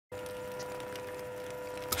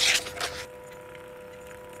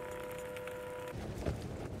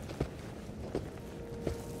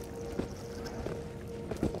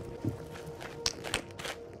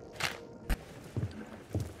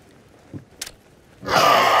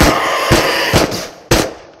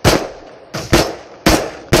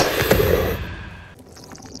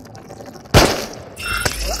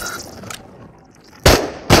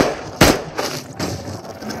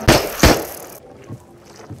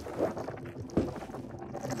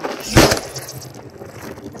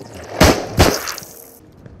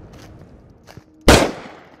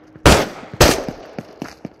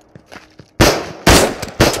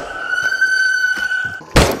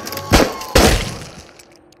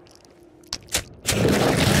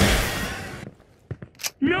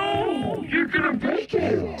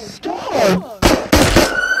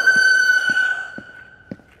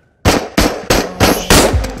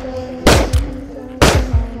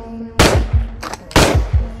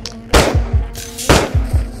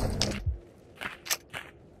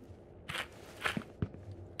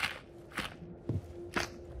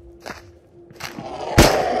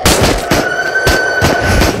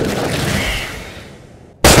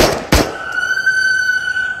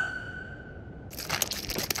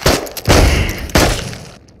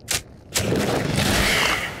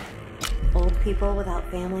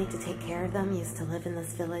pair of them used to live in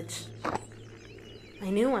this village.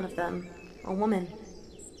 I knew one of them, a woman,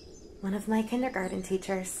 one of my kindergarten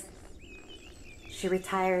teachers. She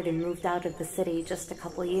retired and moved out of the city just a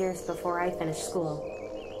couple years before I finished school.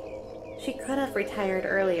 She could have retired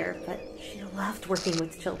earlier, but she loved working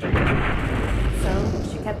with children. So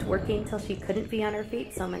she kept working till she couldn't be on her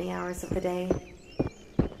feet so many hours of the day.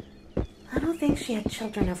 I don't think she had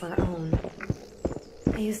children of her own.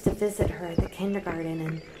 I used to visit her at the kindergarten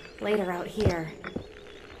and later out here.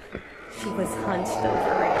 She was hunched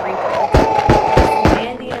over and wrinkled, as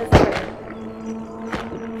dandy as her.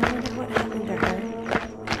 I wonder what happened to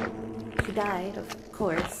her. She died, of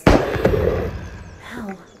course.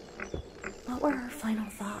 Hell, what were her final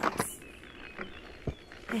thoughts?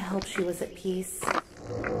 I hope she was at peace.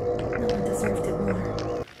 No one deserved it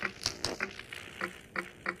more.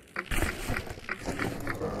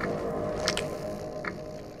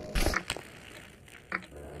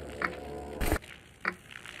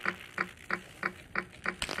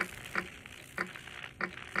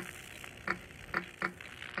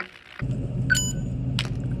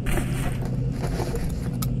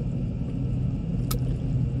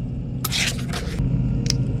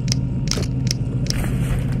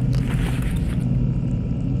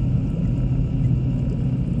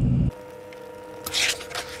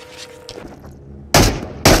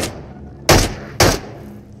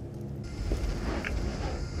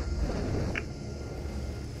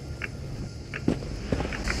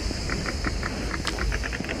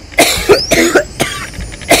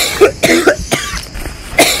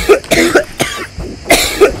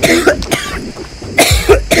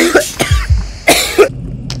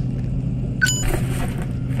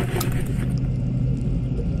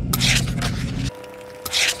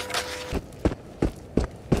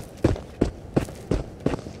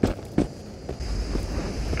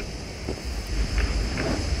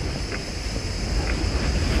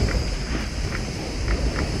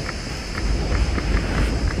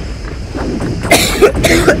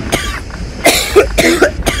 Helix.